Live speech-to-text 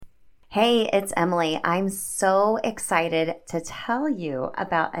Hey, it's Emily. I'm so excited to tell you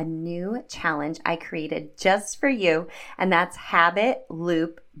about a new challenge I created just for you, and that's Habit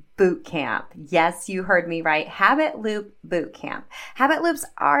Loop Boot Camp. Yes, you heard me right. Habit Loop Boot Camp. Habit loops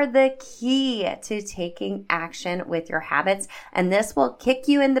are the key to taking action with your habits, and this will kick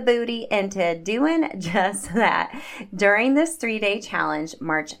you in the booty into doing just that. During this 3-day challenge,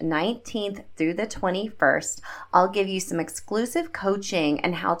 March 19th through the 21st, I'll give you some exclusive coaching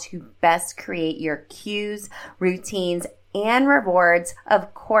and how to best create your cues, routines, and rewards,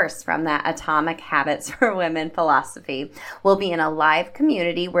 of course, from that Atomic Habits for Women philosophy. We'll be in a live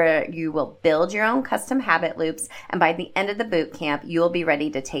community where you will build your own custom habit loops, and by the end of the boot camp, you will be ready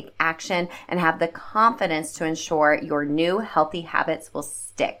to take action and have the confidence to ensure your new healthy habits will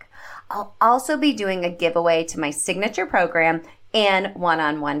stick. I'll also be doing a giveaway to my signature program and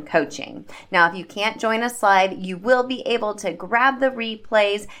one-on-one coaching. Now, if you can't join us live, you will be able to grab the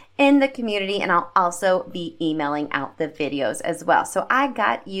replays in the community, and I'll also be emailing out the videos as well. So I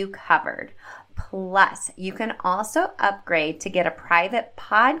got you covered. Plus, you can also upgrade to get a private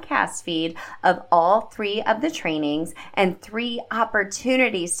podcast feed of all 3 of the trainings and 3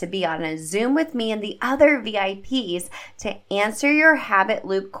 opportunities to be on a Zoom with me and the other VIPs to answer your habit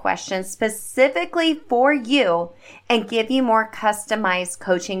loop questions specifically for you and give you more customized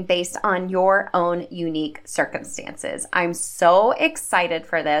coaching based on your own unique circumstances. I'm so excited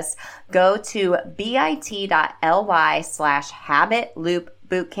for this. Go to bit.ly/habit loop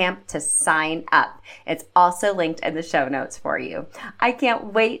bootcamp to sign up. It's also linked in the show notes for you. I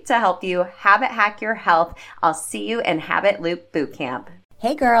can't wait to help you habit hack your health. I'll see you in Habit Loop Bootcamp.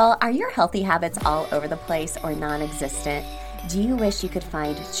 Hey girl, are your healthy habits all over the place or non-existent? Do you wish you could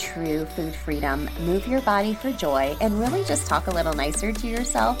find true food freedom, move your body for joy, and really just talk a little nicer to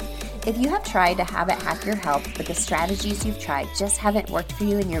yourself? If you have tried to habit hack your health, but the strategies you've tried just haven't worked for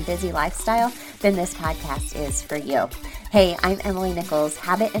you in your busy lifestyle, then this podcast is for you. Hey, I'm Emily Nichols,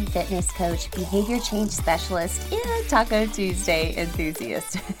 habit and fitness coach, behavior change specialist, and Taco Tuesday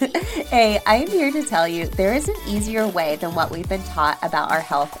enthusiast. Hey, I'm here to tell you there is an easier way than what we've been taught about our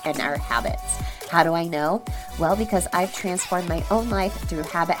health and our habits. How do I know? Well, because I've transformed my own life through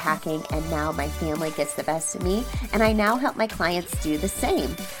habit hacking, and now my family gets the best of me, and I now help my clients do the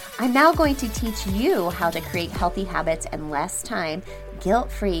same. I'm now going to teach you how to create healthy habits in less time,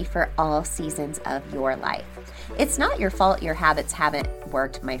 guilt-free for all seasons of your life. It's not your fault your habits haven't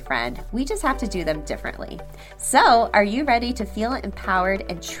worked, my friend. We just have to do them differently. So, are you ready to feel empowered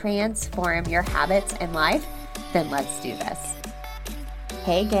and transform your habits and life? Then let's do this.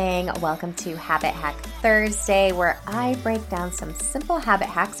 Hey gang, welcome to Habit Hack Thursday, where I break down some simple habit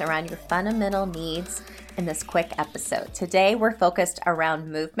hacks around your fundamental needs in this quick episode. Today, we're focused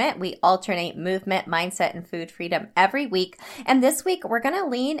around movement. We alternate movement, mindset, and food freedom every week. And this week, we're going to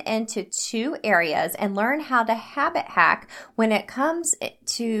lean into 2 areas and learn how to habit hack when it comes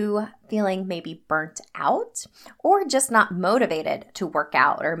to feeling maybe burnt out or just not motivated to work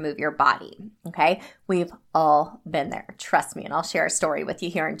out or move your body. Okay. We've all been there. Trust me. And I'll share a story with you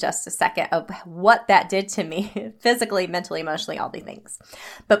here in just a second of what that did to me physically, mentally, emotionally, all the things.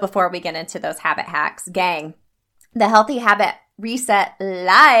 But before we get into those habit hacks, gang, the Healthy Habit Reset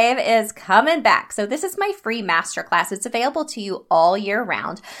Live is coming back. So this is my free masterclass. It's available to you all year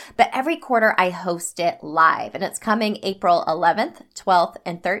round, but every quarter I host it live, and it's coming April 11th, 12th,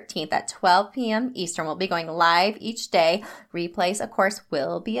 and 13th at 12 p.m. Eastern. We'll be going live each day. Replays, of course,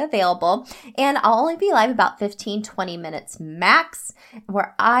 will be available, and I'll only be live about 15-20 minutes max,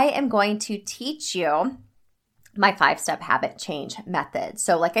 where I am going to teach you my 5-step habit change method.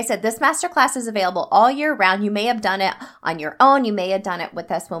 So like I said, this masterclass is available all year round. You may have done it on your own. You may have done it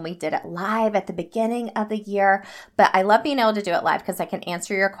with us when we did it live at the beginning of the year, but I love being able to do it live because I can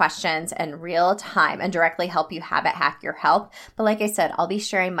answer your questions in real time and directly help you habit hack your health. But like I said, I'll be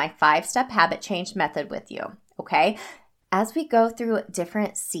sharing my 5-step habit change method with you. Okay. As we go through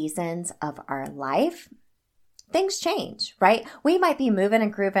different seasons of our life, things change, right? We might be moving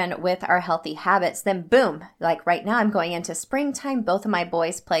and grooving with our healthy habits. Then boom, like right now I'm going into springtime. Both of my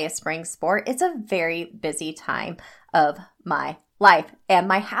boys play a spring sport. It's a very busy time of my life, and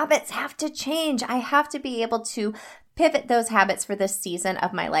my habits have to change. I have to be able to pivot those habits for this season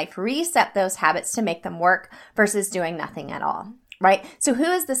of my life, reset those habits to make them work versus doing nothing at all. Right? So who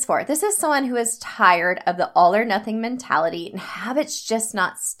is this for? This is someone who is tired of the all or nothing mentality and habits just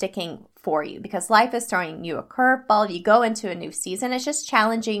not sticking for you because life is throwing you a curveball. You go into a new season. It's just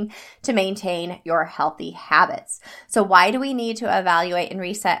challenging to maintain your healthy habits. So why do we need to evaluate and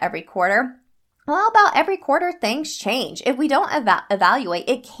reset every quarter? Well, about every quarter, things change. If we don't evaluate,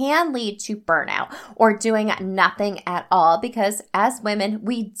 it can lead to burnout or doing nothing at all, because as women,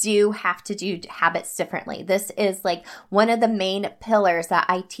 we do have to do habits differently. This is like one of the main pillars that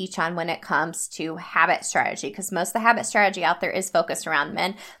I teach on when it comes to habit strategy, because most of the habit strategy out there is focused around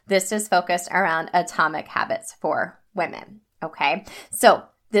men. This is focused around atomic habits for women. Okay. So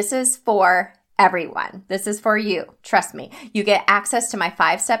this is for everyone. This is for you. Trust me. You get access to my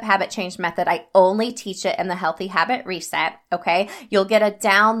 5-step habit change method. I only teach it in the Healthy Habit Reset. Okay. You'll get a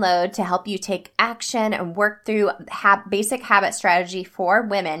download to help you take action and work through basic habit strategy for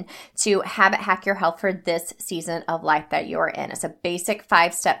women to habit hack your health for this season of life that you're in. It's a basic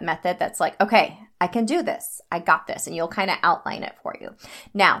 5-step method that's like, okay, I can do this. I got this. And you'll kind of outline it for you.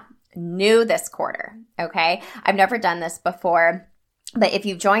 Now, new this quarter. Okay. I've never done this before. But if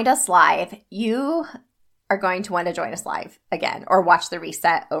you've joined us live, you are going to want to join us live again or watch the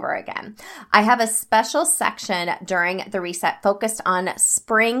reset over again. I have a special section during the reset focused on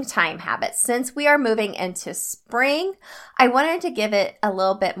springtime habits. Since we are moving into spring, I wanted to give it a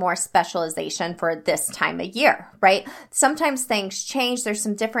little bit more specialization for this time of year, right? Sometimes things change. There's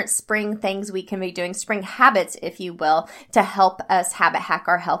some different spring things we can be doing, spring habits, if you will, to help us habit hack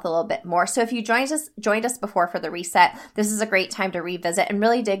our health a little bit more. So if you joined us before for the reset, this is a great time to revisit and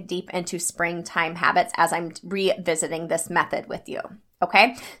really dig deep into springtime habits as I'm revisiting this method with you.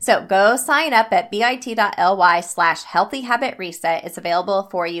 Okay, so go sign up at bit.ly/healthy habit reset. It's available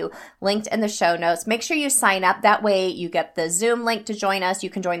for you, linked in the show notes. Make sure you sign up. That way you get the Zoom link to join us.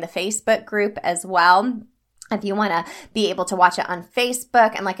 You can join the Facebook group as well if you want to be able to watch it on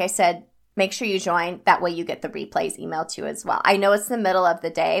Facebook. And like I said, make sure you join. That way you get the replays emailed to you as well. I know it's the middle of the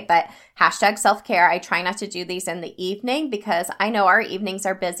day, but #self-care. I try not to do these in the evening because I know our evenings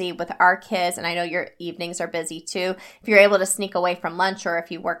are busy with our kids, and I know your evenings are busy too. If you're able to sneak away from lunch or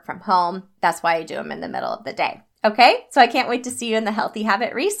if you work from home, that's why I do them in the middle of the day. Okay, so I can't wait to see you in the Healthy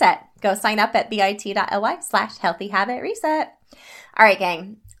Habit Reset. Go sign up at bit.ly/healthy habit reset. All right,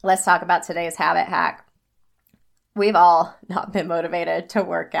 gang, let's talk about today's habit hack. We've all not been motivated to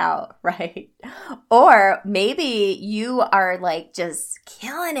work out, right? Or maybe you are like just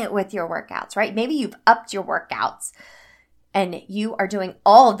killing it with your workouts, right? Maybe you've upped your workouts and you are doing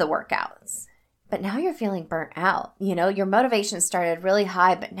all of the workouts, but now you're feeling burnt out. You know, your motivation started really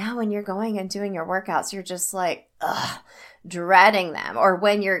high, but now when you're going and doing your workouts, you're just like, dreading them. Or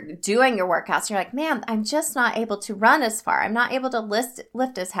when you're doing your workouts, you're like, man, I'm just not able to run as far. I'm not able to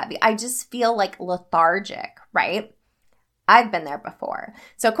lift as heavy. I just feel like lethargic, right? I've been there before.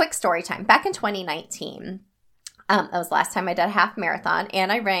 So quick story time. Back in 2019, that was the last time I did a half marathon,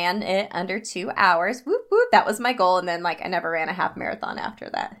 and I ran it under 2 hours. Whoop, whoop. That was my goal. And then I never ran a half marathon after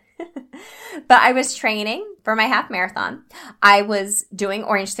that. But I was training for my half marathon. I was doing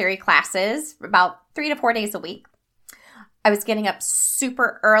Orange Theory classes about 3 to 4 days a week. I was getting up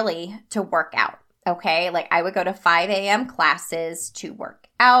super early to work out, okay? I would go to 5 a.m. classes to work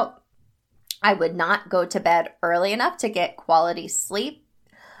out. I would not go to bed early enough to get quality sleep.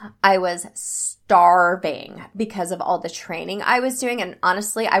 I was starving because of all the training I was doing, and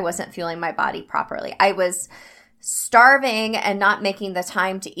honestly, I wasn't fueling my body properly. I was starving and not making the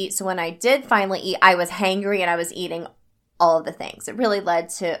time to eat, so when I did finally eat, I was hangry and I was eating all of the things. It really led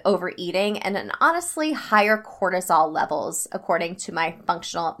to overeating and an honestly higher cortisol levels, according to my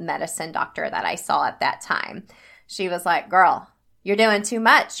functional medicine doctor that I saw at that time. She was like, girl, you're doing too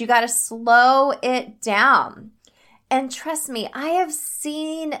much. You got to slow it down. And trust me, I have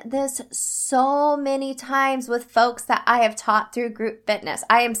seen this so many times with folks that I have taught through group fitness.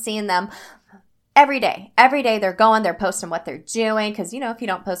 I am seeing them every day. Every day they're posting what they're doing. Because, if you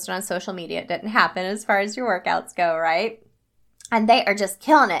don't post it on social media, it didn't happen as far as your workouts go, right? And they are just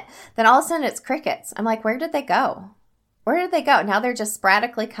killing it. Then all of a sudden it's crickets. I'm like, where did they go? Where did they go? Now they're just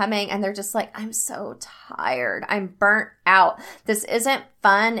sporadically coming and they're just like, I'm so tired. I'm burnt out. This isn't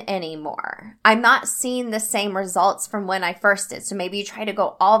fun anymore. I'm not seeing the same results from when I first did. So maybe you try to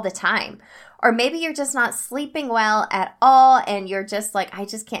go all the time. Or maybe you're just not sleeping well at all and you're just like, I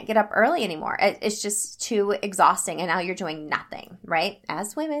just can't get up early anymore. It's just too exhausting and now you're doing nothing, right?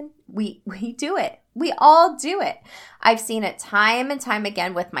 As women, we do it. We all do it. I've seen it time and time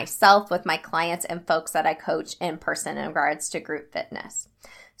again with myself, with my clients, and folks that I coach in person in regards to group fitness.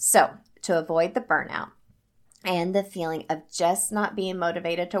 So to avoid the burnout and the feeling of just not being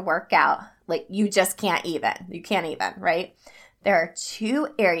motivated to work out, you just can't even. You can't even, right? There are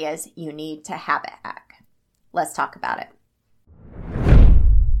 2 areas you need to habit hack. Let's talk about it.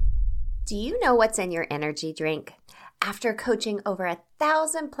 Do you know what's in your energy drink? After coaching over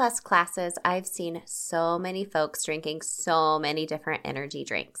 1,000+ classes, I've seen so many folks drinking so many different energy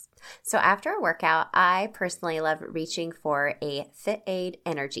drinks. So after a workout, I personally love reaching for a Fit Aid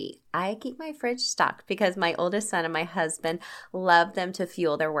Energy. I keep my fridge stocked because my oldest son and my husband love them to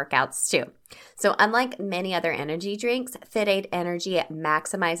fuel their workouts too. So unlike many other energy drinks, Fit Aid Energy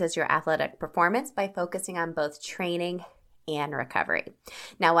maximizes your athletic performance by focusing on both training and recovery.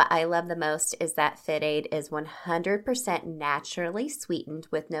 Now, what I love the most is that Fit Aid is 100% naturally sweetened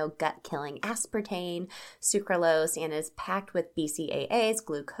with no gut-killing aspartame, sucralose, and is packed with BCAAs,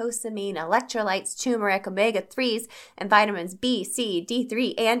 glucosamine, electrolytes, turmeric, omega-3s, and vitamins B, C,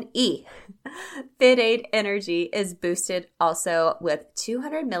 D3, and E. Fit Aid Energy is boosted also with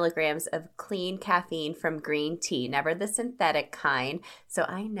 200 milligrams of clean caffeine from green tea, never the synthetic kind, so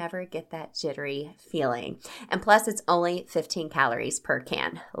I never get that jittery feeling. And plus, it's only 15 calories per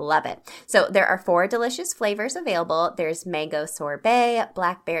can. Love it. So there are 4 delicious flavors available. There's mango sorbet,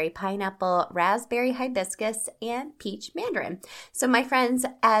 blackberry pineapple, raspberry hibiscus, and peach mandarin. So my friends,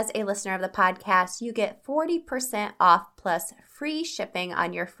 as a listener of the podcast, you get 40% off plus free shipping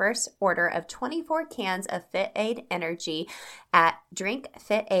on your first order of 24 cans of Fit Aid Energy at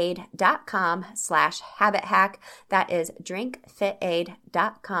drinkfitaid.com/habithack. That is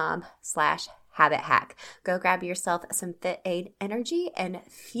drinkfitaid.com/habithack. Go grab yourself some Fit Aid Energy and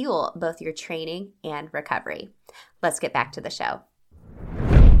fuel both your training and recovery. Let's get back to the show.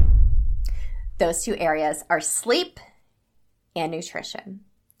 Those 2 areas are sleep and nutrition.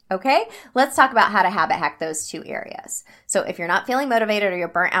 Okay, let's talk about how to habit hack those 2 areas. So if you're not feeling motivated or you're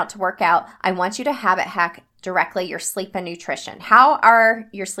burnt out to work out, I want you to habit hack directly your sleep and nutrition. How are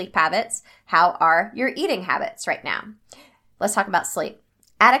your sleep habits? How are your eating habits right now? Let's talk about sleep.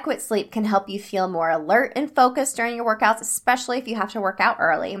 Adequate sleep can help you feel more alert and focused during your workouts, especially if you have to work out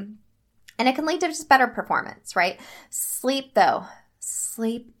early. And it can lead to just better performance, right? Sleep though.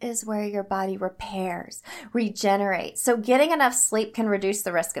 Sleep is where your body repairs, regenerates. So getting enough sleep can reduce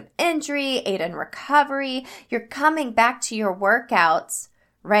the risk of injury, aid in recovery. You're coming back to your workouts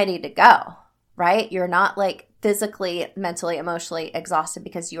ready to go, right? You're not like physically, mentally, emotionally exhausted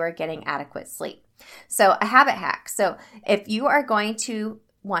because you are getting adequate sleep. So a habit hack. So if you are going to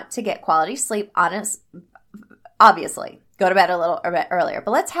want to get quality sleep, obviously, go to bed a bit earlier,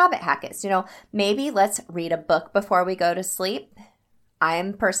 but let's habit hack it. So, maybe let's read a book before we go to sleep.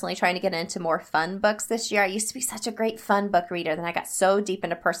 I'm personally trying to get into more fun books this year. I used to be such a great fun book reader. Then I got so deep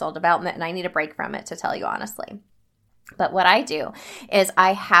into personal development and I need a break from it, to tell you honestly. But what I do is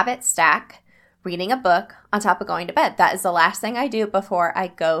I habit stack reading a book on top of going to bed. That is the last thing I do before I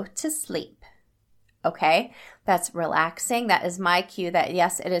go to sleep. Okay? That's relaxing. That is my cue that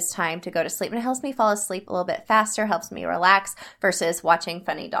yes, it is time to go to sleep. And it helps me fall asleep a little bit faster, helps me relax versus watching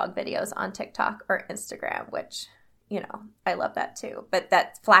funny dog videos on TikTok or Instagram, which I love that too. But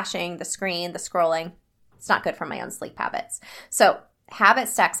that flashing, the screen, the scrolling, it's not good for my own sleep habits. So habit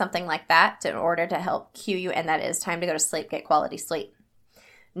stack something like that in order to help cue you, and that is time to go to sleep, get quality sleep.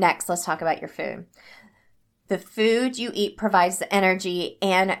 Next, let's talk about your food. The food you eat provides the energy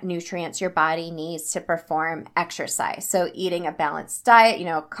and nutrients your body needs to perform exercise. So eating a balanced diet,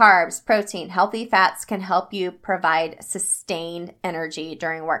 carbs, protein, healthy fats can help you provide sustained energy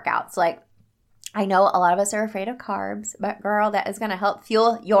during workouts. Like, I know a lot of us are afraid of carbs, but girl, that is going to help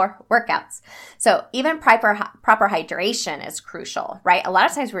fuel your workouts. So even proper hydration is crucial, right? A lot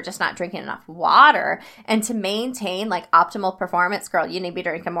of times we're just not drinking enough water. And to maintain like optimal performance, girl, you need to be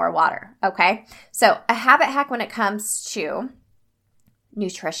drinking more water, okay? So a habit hack when it comes to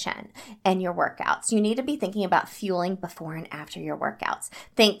nutrition and your workouts. You need to be thinking about fueling before and after your workouts.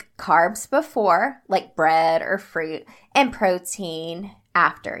 Think carbs before, like bread or fruit, and protein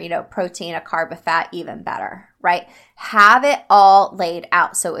after. Protein, a carb, a fat, even better, right? Have it all laid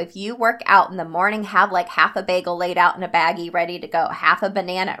out. So if you work out in the morning, have like half a bagel laid out in a baggie ready to go, half a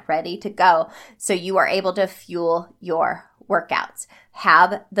banana ready to go, so you are able to fuel your workouts.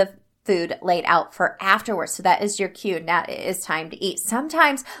 Have the food laid out for afterwards. So that is your cue. Now it is time to eat.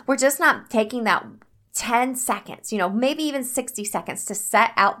 Sometimes we're just not taking that 10 seconds, maybe even 60 seconds to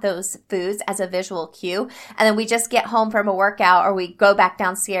set out those foods as a visual cue. And then we just get home from a workout, or we go back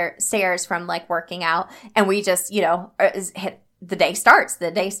downstairs from like working out, and we just, hit the day starts.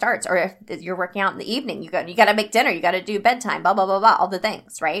 Or if you're working out in the evening, you got to make dinner, you got to do bedtime, blah, blah, blah, blah, all the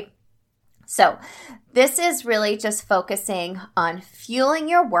things, right? So this is really just focusing on fueling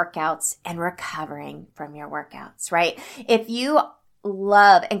your workouts and recovering from your workouts, right? If you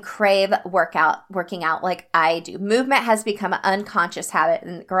love and crave working out like I do, movement has become an unconscious habit.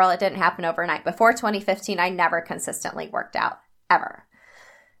 And girl, it didn't happen overnight. Before 2015, I never consistently worked out, ever.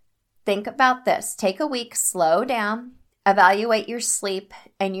 Think about this. Take a week, slow down, evaluate your sleep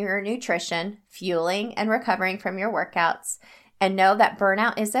and your nutrition, fueling and recovering from your workouts, and know that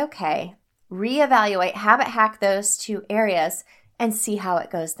burnout is okay. Reevaluate, habit hack those 2 areas, and see how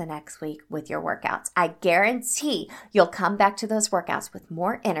it goes the next week with your workouts. I guarantee you'll come back to those workouts with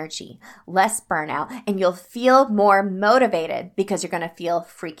more energy, less burnout, and you'll feel more motivated because you're going to feel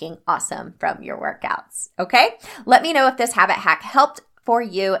freaking awesome from your workouts. Okay? Let me know if this habit hack helped for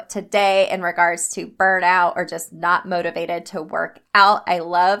you today in regards to burnout or just not motivated to work out. I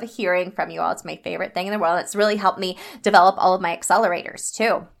love hearing from you all. It's my favorite thing in the world. It's really helped me develop all of my accelerators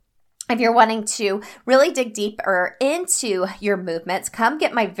too. If you're wanting to really dig deeper into your movements, come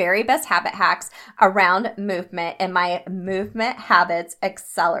get my very best habit hacks around movement and my movement habits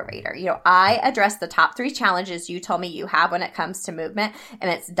accelerator. I address the top 3 challenges you told me you have when it comes to movement, and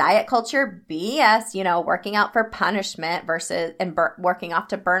it's diet culture, BS, working out for punishment versus working off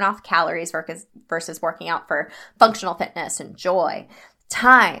to burn off calories versus working out for functional fitness and joy.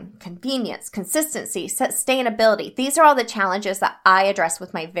 Time, convenience, consistency, sustainability. These are all the challenges that I address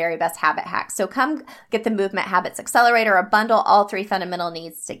with my very best habit hacks. So come get the Movement Habits Accelerator or bundle all 3 fundamental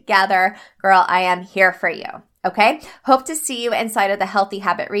needs together. Girl, I am here for you. Okay? Hope to see you inside of the Healthy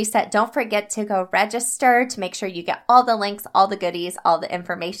Habit Reset. Don't forget to go register to make sure you get all the links, all the goodies, all the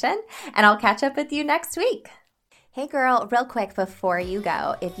information, and I'll catch up with you next week. Hey girl, real quick before you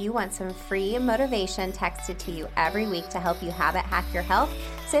go, if you want some free motivation texted to you every week to help you habit hack your health,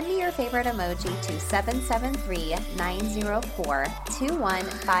 send me your favorite emoji to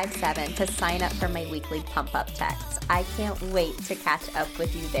 773-904-2157 to sign up for my weekly pump-up texts. I can't wait to catch up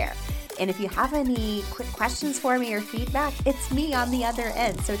with you there. And if you have any quick questions for me or feedback, it's me on the other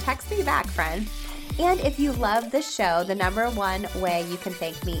end. So text me back, friend. And if you love the show, the number 1 way you can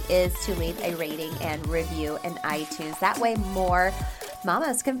thank me is to leave a rating and review in iTunes. That way more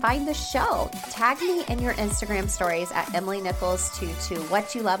mamas can find the show. Tag me in your Instagram stories at Emily Nichols 22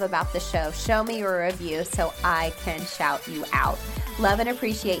 what you love about the show. Show me your review so I can shout you out. Love and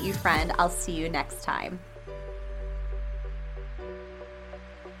appreciate you, friend. I'll see you next time.